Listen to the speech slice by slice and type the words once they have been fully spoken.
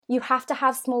you have to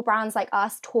have small brands like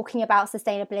us talking about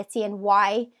sustainability and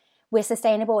why we're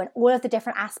sustainable in all of the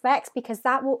different aspects, because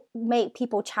that will make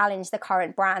people challenge the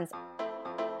current brands.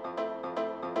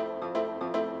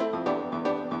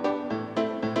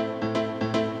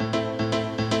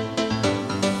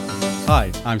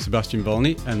 Hi, I'm Sebastian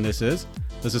Volney, and this is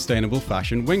The Sustainable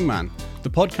Fashion Wingman, the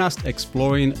podcast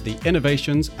exploring the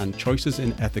innovations and choices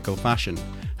in ethical fashion,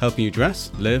 helping you dress,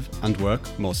 live, and work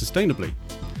more sustainably.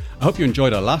 I hope you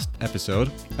enjoyed our last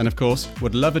episode, and of course,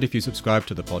 would love it if you subscribe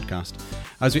to the podcast,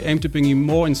 as we aim to bring you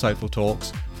more insightful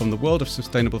talks from the world of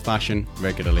sustainable fashion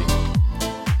regularly.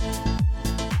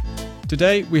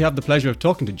 Today, we have the pleasure of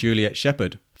talking to Juliet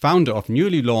Shepherd, founder of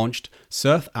newly launched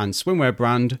surf and swimwear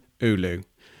brand ULU.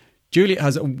 Juliet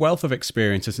has a wealth of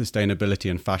experience in sustainability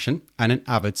and fashion, and an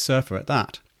avid surfer at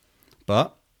that.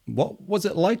 But what was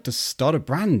it like to start a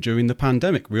brand during the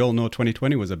pandemic? We all know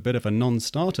 2020 was a bit of a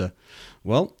non-starter.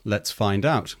 Well, let's find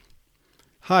out.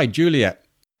 Hi, Juliet.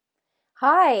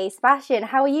 Hi, Sebastian.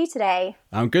 How are you today?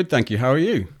 I'm good, thank you. How are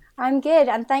you? I'm good,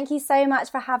 and thank you so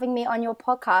much for having me on your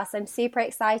podcast. I'm super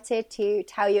excited to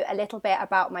tell you a little bit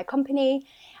about my company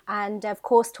and, of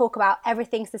course, talk about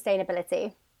everything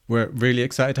sustainability. We're really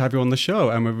excited to have you on the show,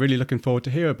 and we're really looking forward to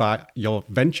hear about your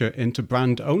venture into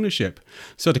brand ownership.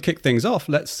 So to kick things off,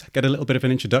 let's get a little bit of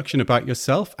an introduction about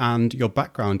yourself and your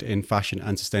background in fashion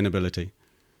and sustainability.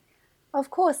 Of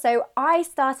course. So I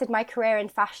started my career in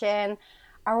fashion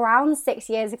around 6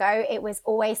 years ago. It was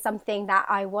always something that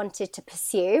I wanted to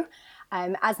pursue.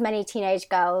 As many teenage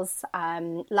girls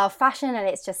love fashion, and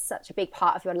it's just such a big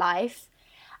part of your life.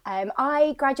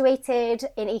 I graduated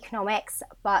in economics,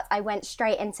 but I went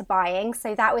straight into buying.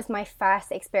 So that was my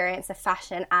first experience of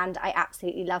fashion, and I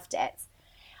absolutely loved it.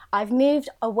 I've moved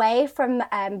away from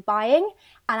buying,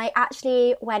 and I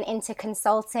actually went into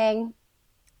consulting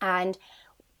and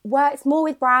worked more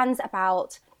with brands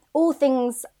about all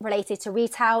things related to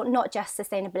retail, not just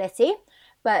sustainability,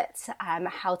 but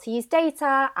how to use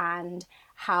data and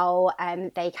how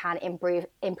they can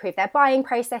improve their buying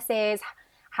processes,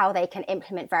 how they can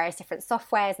implement various different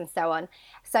softwares and so on.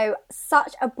 So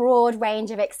such a broad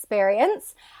range of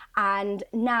experience. And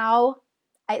now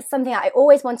it's something that I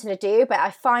always wanted to do, but I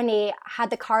finally had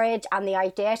the courage and the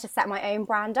idea to set my own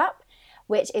brand up,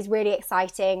 which is really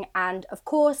exciting. And of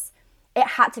course, it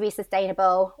had to be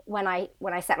sustainable when I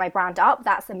set my brand up.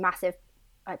 That's a massive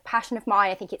passion of mine.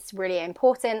 I think it's really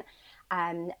important.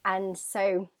 And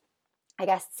so I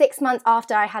guess 6 months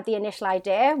after I had the initial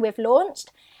idea, we've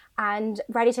launched and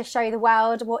ready to show the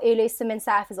world what ULU Swim and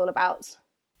Surf is all about.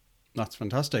 That's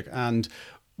fantastic. And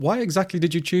why exactly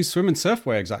did you choose swim and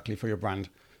surfwear exactly for your brand?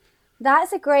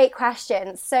 That's a great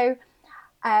question. So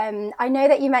I know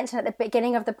that you mentioned at the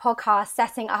beginning of the podcast,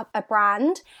 setting up a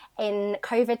brand in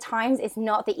COVID times is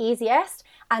not the easiest.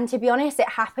 And to be honest, it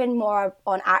happened more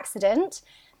on accident.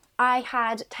 I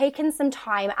had taken some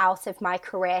time out of my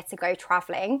career to go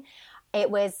traveling. It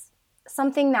was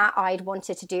something that I'd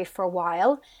wanted to do for a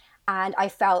while, and I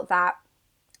felt that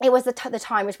it was the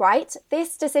time was right.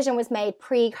 This decision was made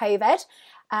pre-COVID.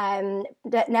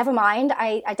 Never mind,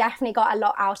 I definitely got a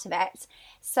lot out of it.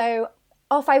 So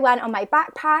off I went on my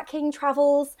backpacking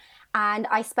travels, and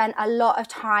I spent a lot of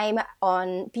time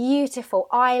on beautiful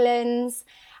islands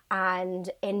and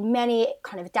in many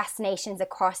kind of destinations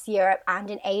across Europe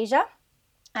and in Asia.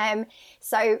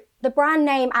 So the brand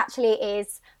name actually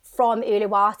is from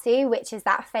Uluwatu, which is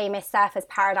that famous surfer's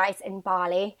paradise in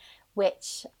Bali,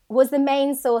 which was the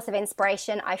main source of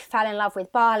inspiration. I fell in love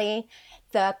with Bali,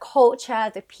 the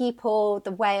culture, the people,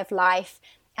 the way of life,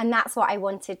 and that's what I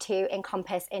wanted to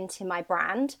encompass into my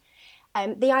brand.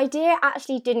 The idea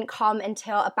actually didn't come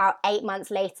until about 8 months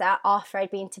later after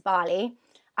I'd been to Bali.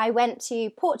 I went to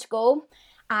Portugal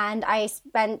and I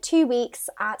spent 2 weeks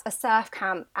at a surf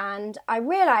camp, and I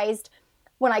realised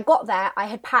when I got there, I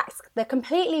had packed the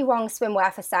completely wrong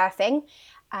swimwear for surfing.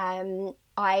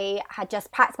 I had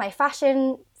just packed my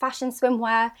fashion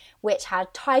swimwear, which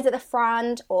had ties at the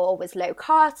front or was low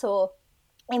cut or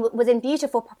it was in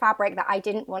beautiful fabric that I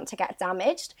didn't want to get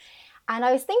damaged. And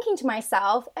I was thinking to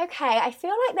myself, okay, I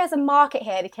feel like there's a market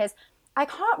here because I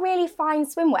can't really find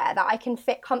swimwear that I can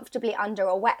fit comfortably under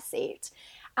a wetsuit.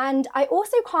 And I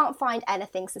also can't find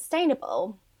anything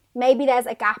sustainable. Maybe there's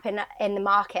a gap in the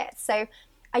market. So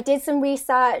I did some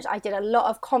research. I did a lot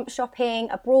of comp shopping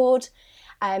abroad,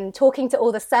 talking to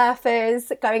all the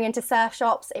surfers, going into surf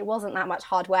shops. It wasn't that much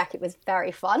hard work. It was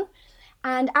very fun.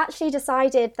 And actually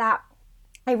decided that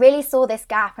I really saw this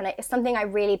gap and it's something I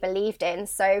really believed in.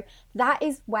 So that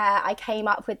is where I came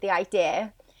up with the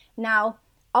idea. Now,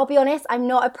 I'll be honest, I'm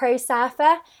not a pro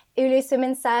surfer. ULU Swim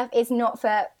and Surf is not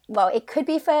for well, it could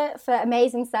be for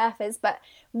amazing surfers, but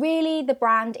really the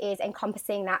brand is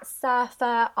encompassing that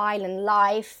surfer, island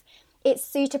life. It's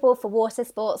suitable for water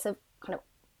sports of kind of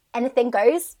anything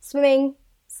goes, swimming,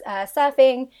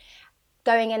 surfing,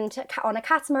 going on a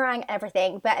catamaran,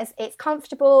 everything. But it's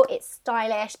comfortable, it's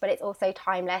stylish, but it's also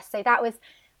timeless. So that was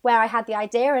where I had the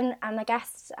idea, and I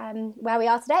guess where we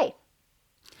are today.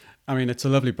 I mean, it's a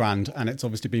lovely brand, and it's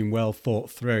obviously been well thought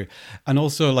through. And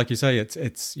also, like you say,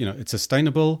 it's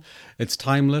sustainable, it's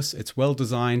timeless, it's well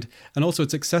designed, and also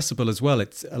it's accessible as well.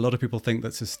 It's a lot of people think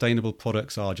that sustainable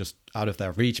products are just out of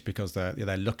their reach because they're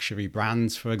luxury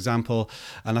brands, for example.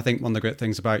 And I think one of the great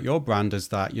things about your brand is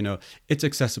that, it's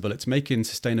accessible. It's making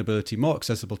sustainability more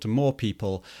accessible to more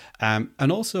people,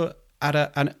 and also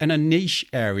in a niche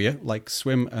area like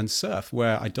swim and surf,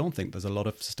 where I don't think there's a lot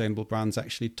of sustainable brands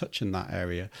actually touching that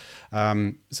area.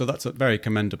 So that's very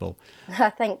commendable.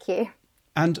 Thank you.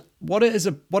 And what is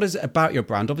it about your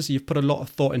brand? Obviously, you've put a lot of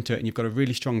thought into it, and you've got a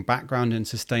really strong background in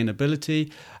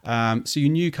sustainability. So you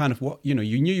knew kind of what you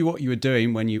knew what you were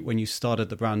doing when you started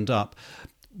the brand up.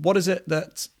 What is it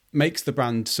that makes the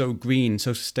brand so green,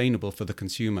 so sustainable for the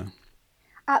consumer?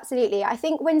 Absolutely. I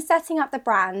think when setting up the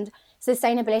brand,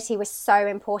 sustainability was so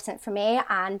important for me,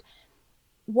 and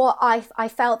what I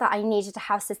felt that I needed to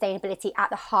have sustainability at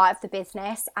the heart of the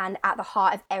business and at the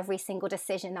heart of every single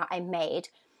decision that I made.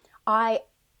 I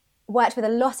worked with a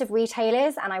lot of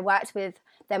retailers, and I worked with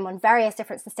them on various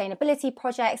different sustainability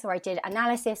projects, or I did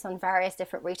analysis on various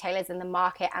different retailers in the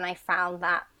market, and I found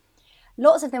that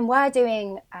lots of them were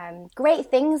doing great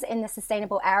things in the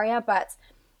sustainable area, but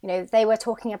they were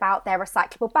talking about their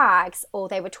recyclable bags, or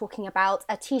they were talking about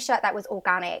a t-shirt that was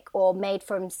organic or made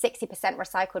from 60%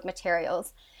 recycled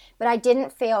materials. But I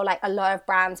didn't feel like a lot of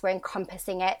brands were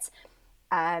encompassing it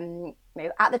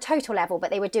at the total level, but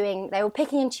they were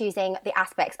picking and choosing the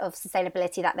aspects of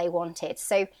sustainability that they wanted.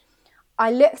 So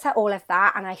I looked at all of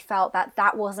that, and I felt that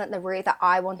that wasn't the route that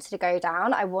I wanted to go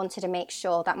down. I wanted to make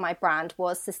sure that my brand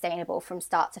was sustainable from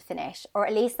start to finish, or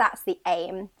at least that's the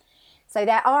aim. So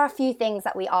there are a few things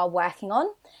that we are working on,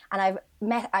 and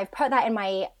I've put that in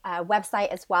my website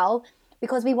as well,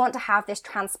 because we want to have this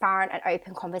transparent and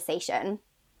open conversation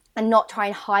and not try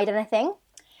and hide anything.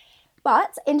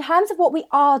 But in terms of what we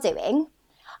are doing,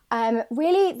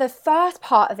 really the first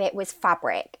part of it was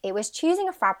fabric. It was choosing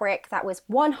a fabric that was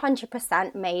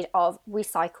 100% made of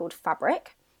recycled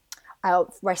fabric,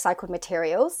 recycled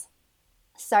materials.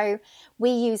 So we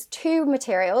use two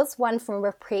materials, one from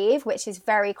Reprieve, which is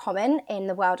very common in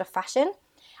the world of fashion,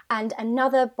 and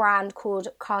another brand called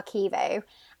Carkivo,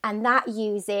 and that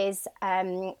uses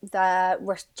the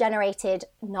regenerated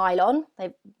nylon,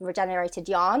 the regenerated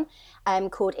yarn,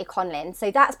 called Econlin. So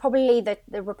that's probably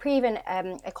the Reprieve and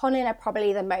Econlin are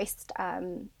probably the most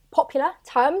popular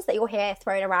terms that you'll hear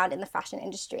thrown around in the fashion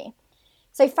industry.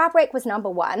 So fabric was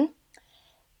number one.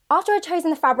 After I'd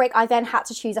chosen the fabric, I then had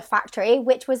to choose a factory,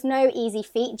 which was no easy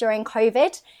feat during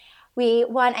COVID. We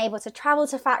weren't able to travel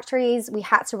to factories. We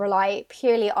had to rely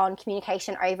purely on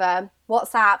communication over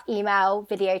WhatsApp, email,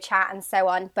 video chat, and so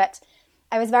on. But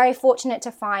I was very fortunate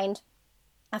to find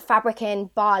a fabric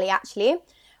in Bali, actually,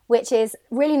 which is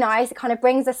really nice. It kind of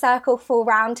brings a circle full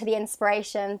round to the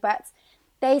inspiration, but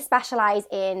they specialize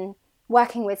in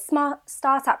working with smart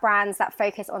startup brands that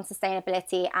focus on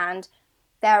sustainability, and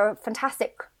they're a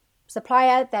fantastic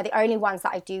supplier. They're the only ones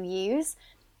that I do use.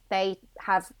 They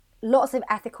have lots of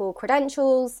ethical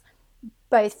credentials,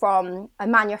 both from a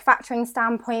manufacturing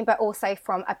standpoint, but also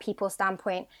from a people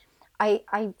standpoint.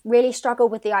 I really struggle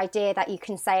with the idea that you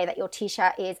can say that your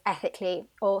t-shirt is ethically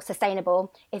or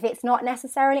sustainable if it's not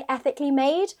necessarily ethically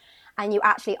made, and you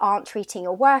actually aren't treating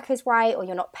your workers right, or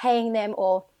you're not paying them,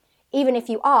 or even if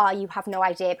you are, you have no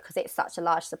idea because it's such a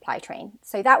large supply chain.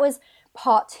 So that was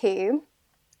part two.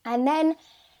 And then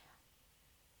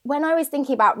when I was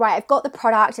thinking about, right, I've got the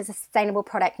product, it's a sustainable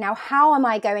product. Now, how am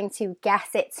I going to get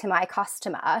it to my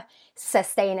customer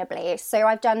sustainably? So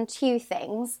I've done two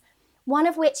things, one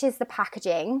of which is the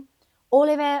packaging. All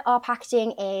of our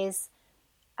packaging is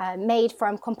made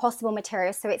from compostable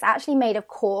materials. So it's actually made of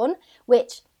corn,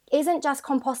 which isn't just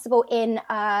compostable in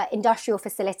an industrial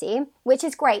facility, which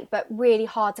is great, but really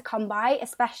hard to come by,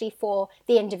 especially for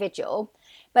the individual.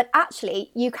 But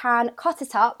actually, you can cut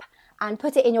it up and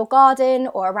put it in your garden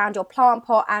or around your plant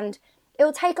pot, and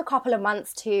it'll take a couple of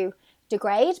months to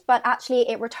degrade, but actually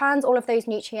it returns all of those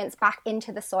nutrients back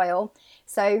into the soil.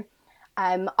 So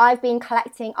I've been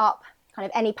collecting up kind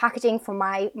of any packaging from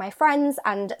my friends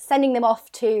and sending them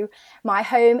off to my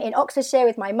home in Oxfordshire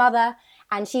with my mother,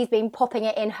 and she's been popping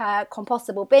it in her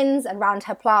compostable bins and around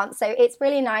her plants. So it's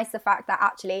really nice, the fact that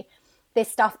actually this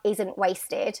stuff isn't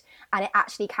wasted and it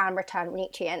actually can return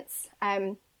nutrients.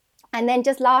 And then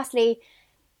just lastly,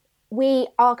 we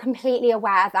are completely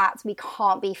aware that we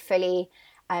can't be fully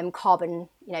carbon,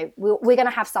 we're going to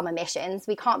have some emissions.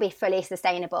 We can't be fully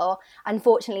sustainable.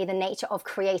 Unfortunately, the nature of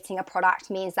creating a product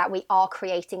means that we are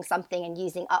creating something and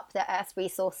using up the Earth's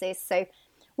resources. So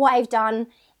what I've done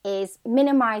is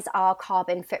minimize our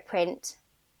carbon footprint,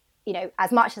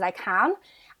 as much as I can.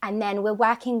 And then we're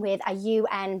working with a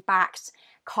UN-backed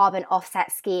carbon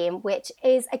offset scheme, which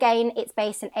is, again, it's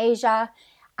based in Asia,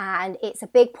 and it's a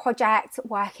big project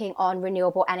working on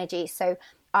renewable energy. So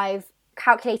I've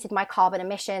calculated my carbon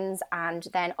emissions and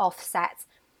then offset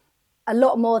a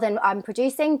lot more than I'm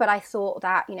producing, but I thought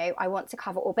that, I want to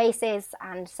cover all bases,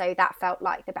 and so that felt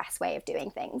like the best way of doing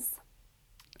things.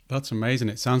 That's amazing.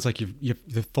 It sounds like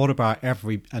you've thought about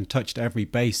and touched every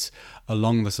base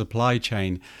along the supply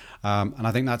chain. And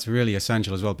I think that's really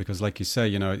essential as well, because like you say,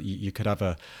 you could have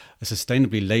a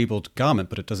sustainably labeled garment,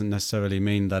 but it doesn't necessarily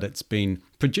mean that it's been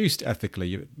produced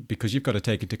ethically, because you've got to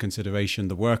take into consideration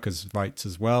the workers' rights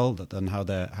as well, and how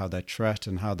they're treated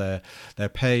and how they're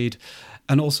paid,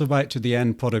 and also right to the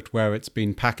end product where it's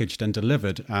been packaged and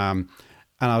delivered. And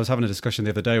I was having a discussion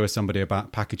the other day with somebody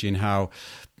about packaging, how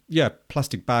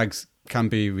plastic bags can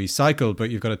be recycled, but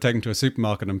you've got to take them to a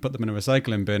supermarket and put them in a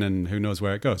recycling bin, and who knows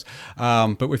where it goes.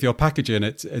 But with your packaging,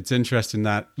 it's interesting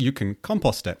that you can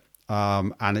compost it,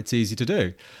 and it's easy to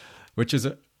do, which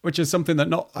is something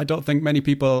that I don't think many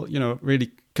people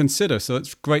really consider. So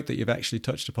it's great that you've actually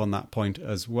touched upon that point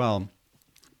as well.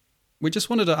 We just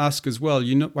wanted to ask as well.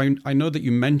 I know that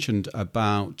you mentioned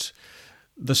about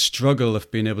the struggle of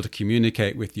being able to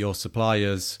communicate with your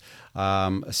suppliers,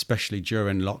 especially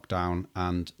during lockdown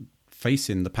and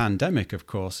facing the pandemic, of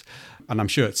course. And I'm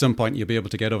sure at some point you'll be able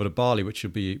to get over to Bali, which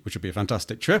would be a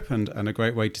fantastic trip and a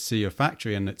great way to see your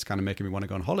factory. And it's kind of making me want to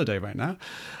go on holiday right now.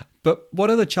 But what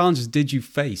other challenges did you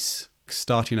face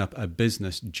starting up a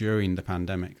business during the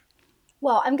pandemic?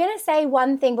 Well, I'm going to say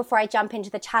one thing before I jump into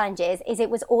the challenges is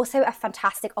it was also a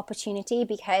fantastic opportunity,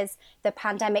 because the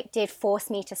pandemic did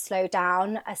force me to slow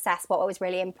down, assess what was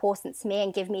really important to me,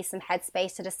 and give me some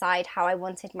headspace to decide how I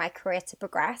wanted my career to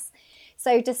progress.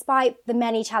 So despite the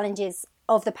many challenges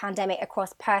of the pandemic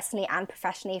across personally and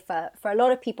professionally for a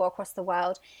lot of people across the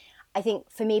world, I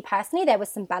think for me personally, there was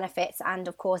some benefits. And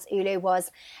of course, ULU was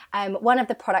one of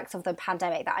the products of the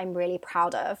pandemic that I'm really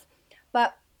proud of.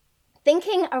 But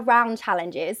thinking around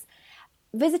challenges,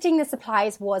 visiting the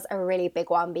suppliers was a really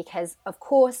big one, because of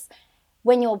course,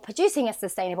 when you're producing a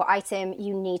sustainable item,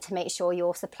 you need to make sure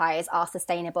your suppliers are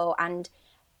sustainable. And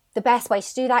the best way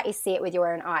to do that is see it with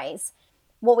your own eyes.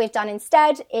 What we've done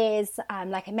instead is,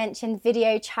 like I mentioned,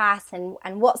 video chat and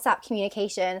WhatsApp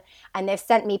communication. And they've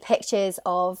sent me pictures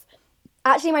of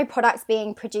actually my products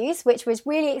being produced, which was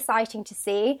really exciting to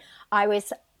see. I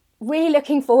was really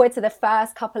looking forward to the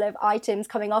first couple of items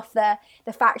coming off the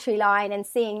factory line and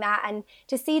seeing that, and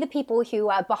to see the people who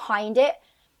are behind it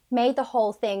made the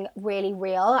whole thing really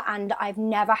real. And I've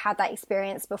never had that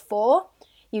experience before.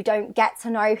 You don't get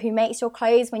to know who makes your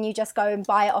clothes when you just go and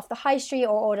buy it off the high street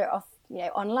or order it off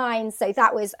online. So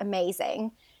that was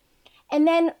amazing. And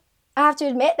then I have to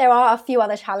admit there are a few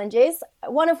other challenges,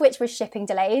 one of which was shipping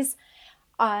delays.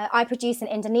 I produce in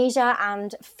Indonesia,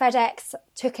 and FedEx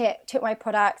took my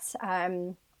product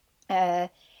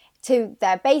to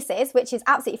their bases, which is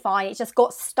absolutely fine. It just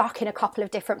got stuck in a couple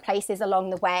of different places along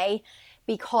the way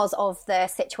because of the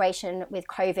situation with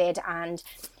COVID, and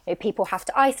people have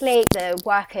to isolate, the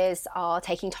workers are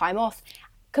taking time off,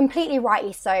 completely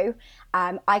rightly so.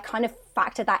 I kind of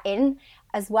factored that in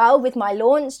as well with my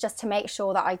launch, just to make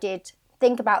sure that I did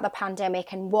think about the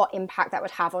pandemic and what impact that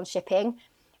would have on shipping.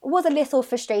 It was a little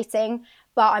frustrating,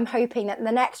 but I'm hoping that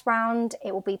the next round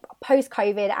it will be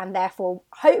post-COVID, and therefore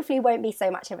hopefully won't be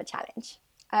so much of a challenge.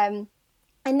 And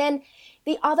then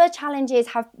the other challenges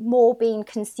have more been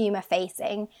consumer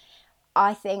facing.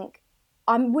 I think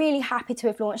I'm really happy to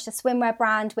have launched a swimwear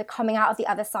brand. We're coming out of the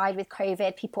other side with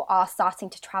COVID. People are starting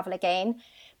to travel again.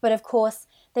 But of course,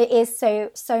 there is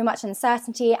so much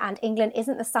uncertainty, and England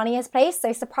isn't the sunniest place.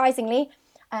 So surprisingly,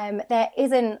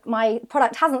 my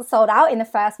product hasn't sold out in the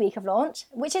first week of launch,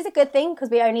 which is a good thing, because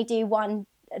we only do one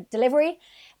delivery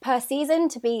per season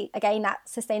to be, again, that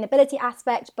sustainability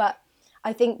aspect. But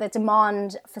I think the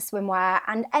demand for swimwear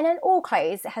and in all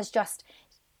clothes has just,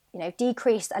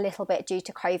 decreased a little bit due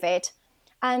to COVID.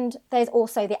 And there's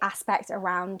also the aspect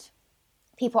around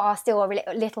people are still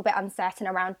a little bit uncertain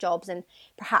around jobs and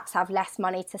perhaps have less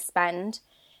money to spend.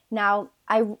 Now,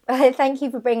 I thank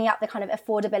you for bringing up the kind of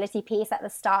affordability piece at the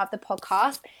start of the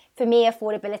podcast. For me,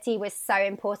 affordability was so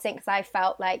important, because I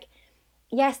felt like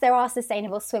yes, there are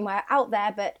sustainable swimwear out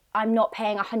there, but I'm not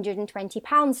paying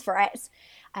 £120 for it.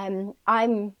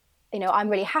 I'm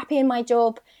really happy in my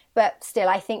job, but still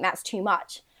I think that's too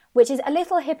much, which is a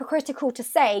little hypocritical to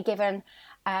say given,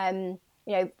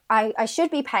 I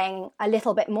should be paying a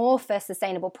little bit more for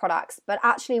sustainable products. But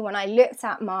actually, when I looked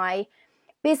at my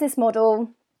business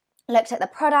model, looked at the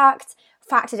product,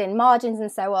 factored in margins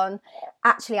and so on,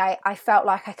 actually I felt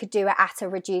like I could do it at a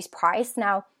reduced price.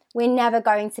 Now, we're never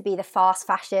going to be the fast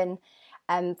fashion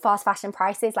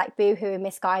prices like Boohoo and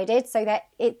Misguided, so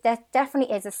there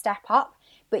definitely is a step up,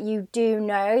 but you do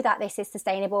know that this is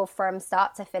sustainable from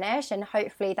start to finish, and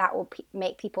hopefully that will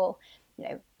make people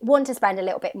want to spend a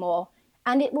little bit more,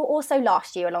 and it will also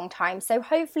last you a long time. So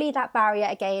hopefully that barrier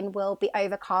again will be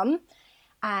overcome.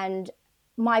 And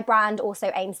my brand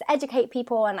also aims to educate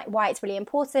people and why it's really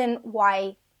important,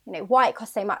 why it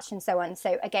costs so much and so on.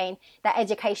 So again, that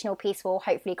educational piece will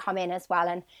hopefully come in as well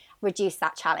and reduce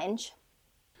that challenge.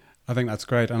 I think that's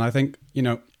great. And I think,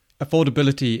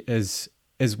 affordability is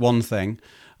one thing,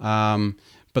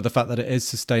 but the fact that it is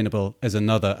sustainable is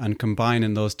another. And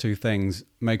combining those two things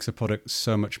makes a product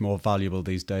so much more valuable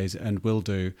these days, and will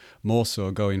do more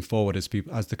so going forward as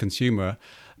the consumer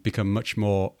become much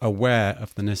more aware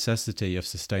of the necessity of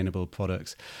sustainable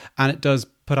products. And it does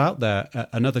put out there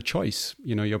another choice.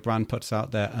 Your brand puts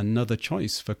out there another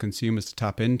choice for consumers to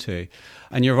tap into.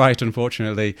 And you're right,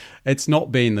 unfortunately, it's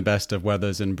not been the best of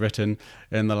weathers in Britain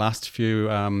in the last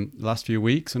few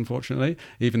weeks, unfortunately,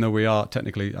 even though we are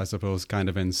technically, I suppose, kind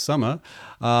of in summer.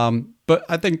 But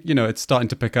I think, it's starting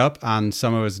to pick up, and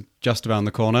summer is just around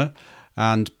the corner.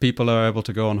 And people are able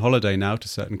to go on holiday now to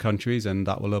certain countries, and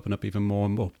that will open up even more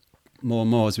and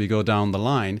more as we go down the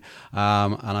line.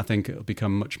 And I think it'll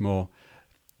become much more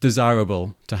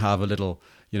desirable to have a little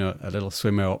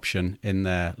swimwear option in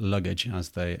their luggage as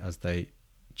they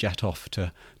jet off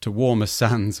to warmer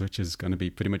sands, which is going to be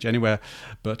pretty much anywhere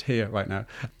but here right now.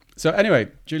 So anyway,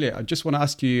 Juliet, I just want to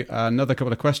ask you another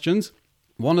couple of questions.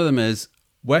 One of them is,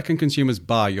 where can consumers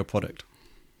buy your product?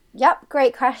 Yep,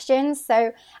 great question.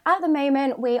 So at the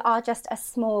moment, we are just a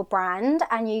small brand,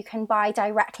 and you can buy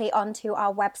directly onto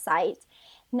our website.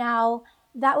 Now,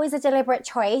 that was a deliberate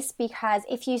choice, because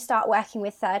if you start working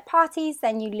with third parties,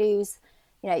 then you lose,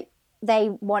 they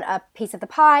want a piece of the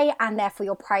pie, and therefore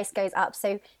your price goes up.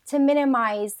 So to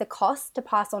minimize the cost to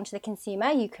pass on to the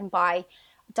consumer, you can buy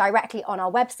directly on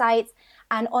our website,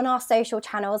 and on our social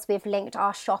channels, we've linked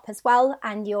our shop as well,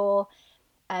 and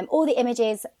all the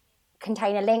images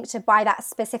contain a link to buy that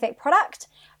specific product.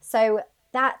 So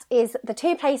that is the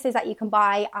two places that you can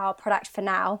buy our product for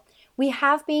now. We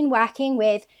have been working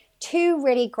with two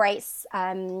really great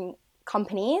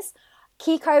companies.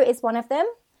 Kiko is one of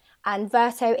them, and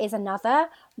Verto is another,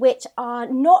 which are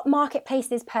not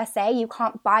marketplaces per se. You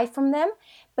can't buy from them,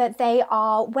 but they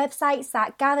are websites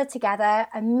that gather together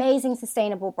amazing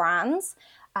sustainable brands.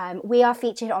 We are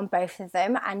featured on both of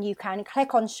them, and you can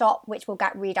click on shop, which will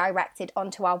get redirected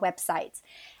onto our website.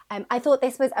 I thought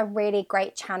this was a really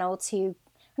great channel to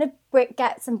kind of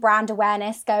get some brand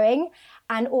awareness going,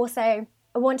 and also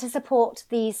I want to support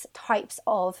these types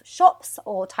of shops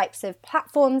or types of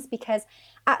platforms, because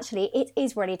actually it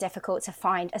is really difficult to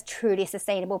find a truly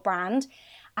sustainable brand.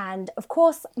 And of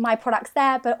course, my product's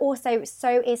there, but also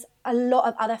so is a lot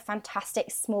of other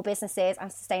fantastic small businesses and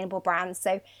sustainable brands.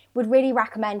 So would really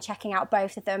recommend checking out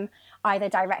both of them, either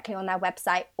directly on their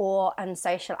website or on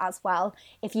social as well,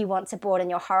 if you want to broaden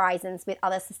your horizons with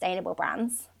other sustainable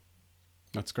brands.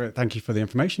 That's great. Thank you for the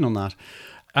information on that.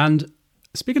 And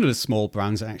speaking of the small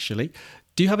brands, actually,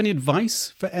 do you have any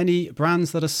advice for any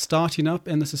brands that are starting up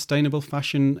in the sustainable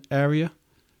fashion area?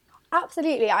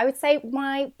 Absolutely. I would say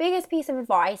my biggest piece of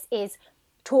advice is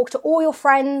talk to all your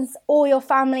friends, all your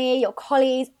family, your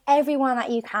colleagues, everyone that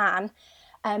you can.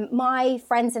 My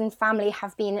friends and family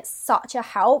have been such a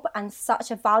help and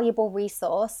such a valuable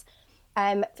resource.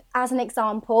 As an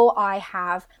example, I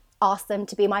have asked them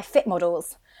to be my fit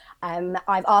models.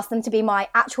 I've asked them to be my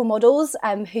actual models,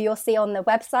 who you'll see on the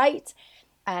website.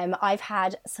 I've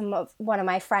had one of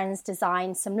my friends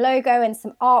design some logo and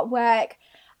some artwork.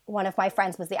 One of my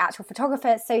friends was the actual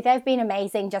photographer. So they've been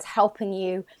amazing, just helping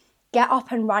you get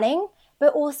up and running.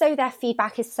 But also their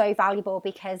feedback is so valuable,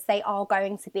 because they are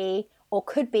going to be or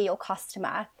could be your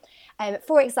customer.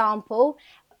 For example,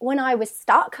 when I was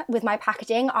stuck with my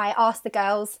packaging, I asked the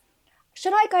girls,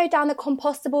 should I go down the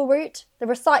compostable route, the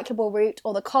recyclable route,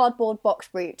 or the cardboard box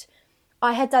route?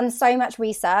 I had done so much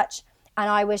research, and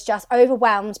I was just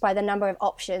overwhelmed by the number of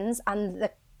options, and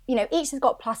each has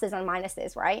got pluses and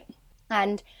minuses, right?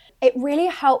 And it really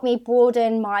helped me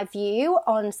broaden my view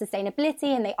on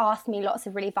sustainability, and they asked me lots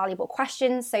of really valuable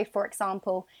questions. So for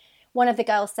example, one of the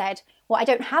girls said, well, I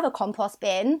don't have a compost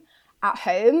bin at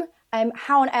home.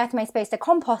 How on earth am I supposed to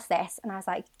compost this? And I was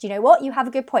like, do you know what? You have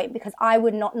a good point, because I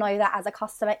would not know that as a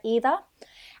customer either.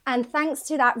 And thanks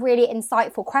to that really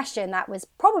insightful question that was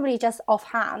probably just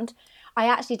offhand, I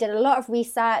actually did a lot of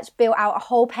research, built out a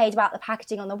whole page about the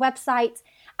packaging on the website.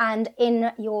 And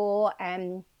in your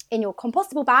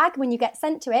compostable bag, when you get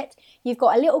sent to it, you've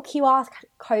got a little QR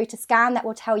code to scan that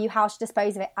will tell you how to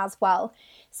dispose of it as well.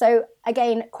 So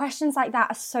again, questions like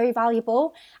that are so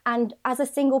valuable. And as a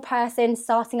single person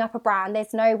starting up a brand,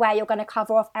 there's no way you're going to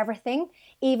cover off everything,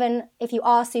 even if you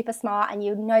are super smart and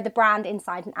you know the brand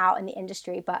inside and out in the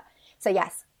industry. But so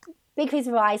yes, big piece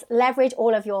of advice, leverage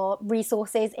all of your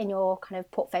resources in your kind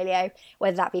of portfolio,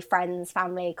 whether that be friends,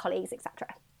 family, colleagues, etc.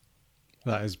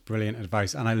 That is brilliant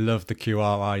advice. And I love the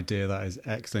QR idea. That is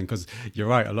excellent, because you're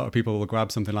right. A lot of people will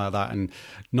grab something like that and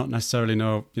not necessarily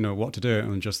know, what to do,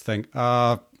 and just think,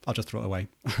 I'll just throw it away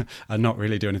and not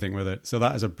really do anything with it. So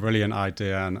that is a brilliant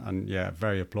idea and yeah,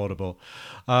 very applaudable.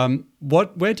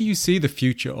 Where do you see the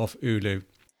future of ULU?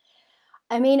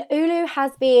 I mean, ULU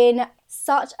has been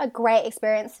such a great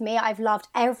experience for me. I've loved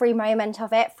every moment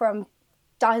of it, from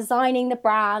designing the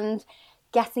brand,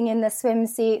 getting in the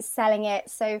swimsuit, selling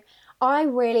it. So I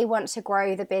really want to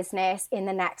grow the business in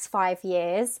the next 5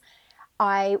 years.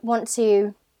 I want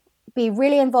to be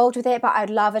really involved with it, but I'd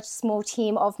love a small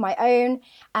team of my own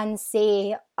and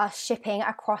see us shipping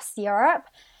across Europe.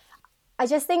 I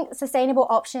just think sustainable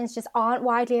options just aren't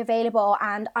widely available,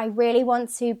 and I really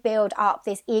want to build up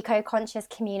this eco-conscious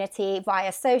community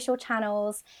via social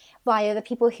channels, via the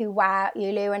people who wear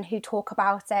ULU and who talk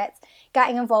about it.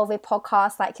 Getting involved with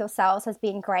podcasts like yourselves has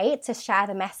been great to share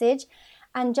the message.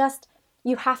 And just,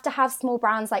 you have to have small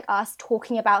brands like us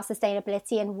talking about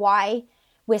sustainability and why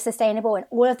we're sustainable in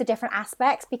all of the different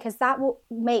aspects, because that will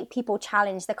make people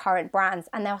challenge the current brands,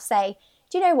 and they'll say,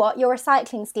 do you know what, your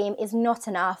recycling scheme is not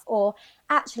enough, or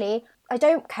actually, I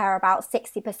don't care about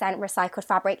 60% recycled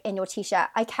fabric in your t-shirt,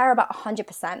 I care about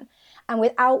 100%. And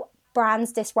without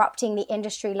brands disrupting the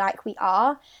industry like we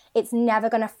are, it's never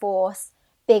going to force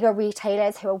bigger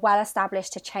retailers who are well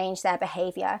established to change their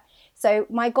behavior. So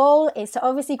my goal is to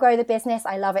obviously grow the business,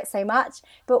 I love it so much,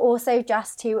 but also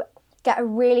just to get a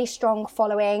really strong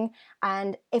following.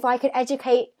 And if I could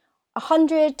educate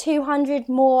 100, 200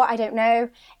 more, I don't know,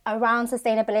 around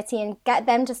sustainability and get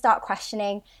them to start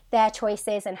questioning their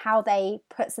choices and how they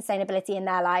put sustainability in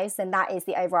their lives, then that is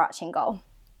the overarching goal.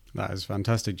 That is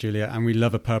fantastic, Julia. And we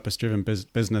love a purpose-driven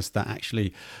business that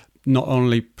actually not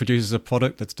only produces a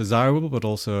product that's desirable, but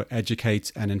also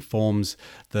educates and informs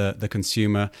the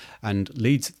consumer and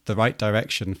leads the right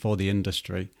direction for the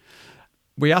industry.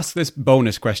 We ask this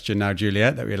bonus question now,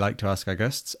 Juliet, that we like to ask our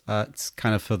guests. It's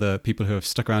kind of for the people who have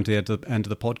stuck around to the end of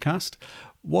the podcast.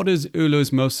 What is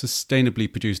ULU's most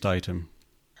sustainably produced item?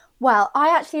 Well,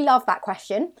 I actually love that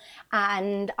question.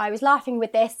 And I was laughing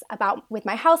with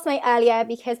my housemate earlier,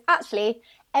 because actually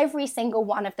every single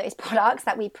one of those products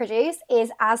that we produce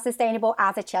is as sustainable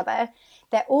as each other.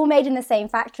 They're all made in the same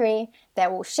factory.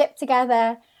 They're all shipped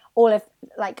together.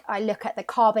 I look at the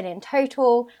carbon in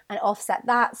total and offset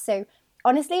that. So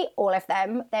honestly, all of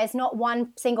them. There's not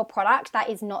one single product that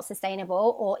is not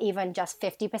sustainable, or even just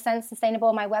 50% sustainable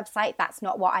on my website. That's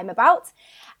not what I'm about.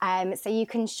 So you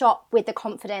can shop with the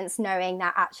confidence knowing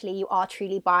that actually you are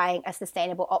truly buying a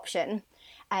sustainable option.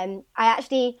 I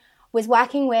actually was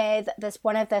working with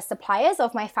one of the suppliers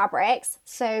of my fabrics.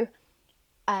 So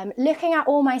looking at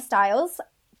all my styles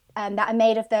that are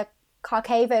made of the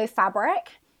Carcavo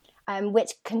fabric,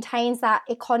 which contains that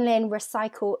Econlin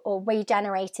recycled or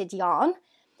regenerated yarn,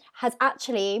 has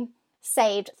actually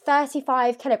saved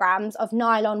 35 kilograms of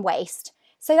nylon waste.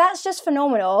 So that's just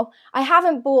phenomenal. I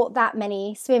haven't bought that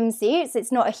many swimsuits.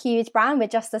 It's not a huge brand, we're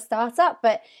just a startup,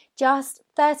 but just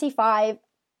 35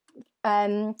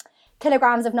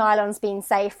 kilograms of nylon's been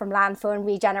saved from landfill and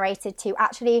regenerated to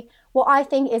actually what I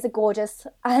think is a gorgeous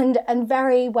and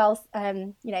very well,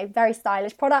 very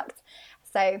stylish product.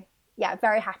 So yeah,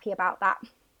 very happy about that.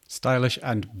 Stylish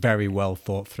and very well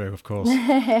thought through, of course.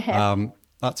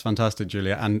 That's fantastic,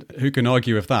 Julia. And who can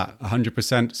argue with that?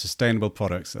 100% sustainable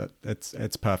products.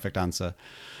 It's perfect answer.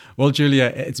 Well, Julia,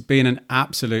 it's been an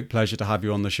absolute pleasure to have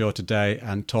you on the show today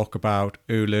and talk about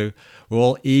ULU. We're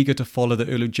all eager to follow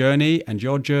the ULU journey and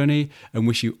your journey and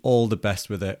wish you all the best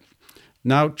with it.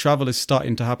 Now travel is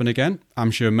starting to happen again.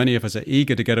 I'm sure many of us are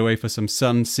eager to get away for some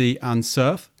sun, sea and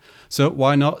surf. So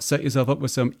why not set yourself up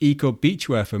with some eco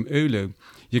beachwear from ULU?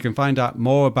 You can find out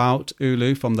more about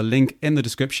ULU from the link in the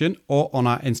description or on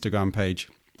our Instagram page.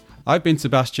 I've been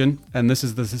Sebastian, and this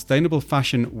is the Sustainable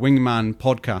Fashion Wingman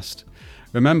podcast.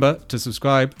 Remember to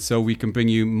subscribe so we can bring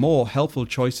you more helpful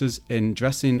choices in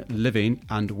dressing, living,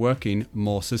 and working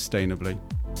more sustainably.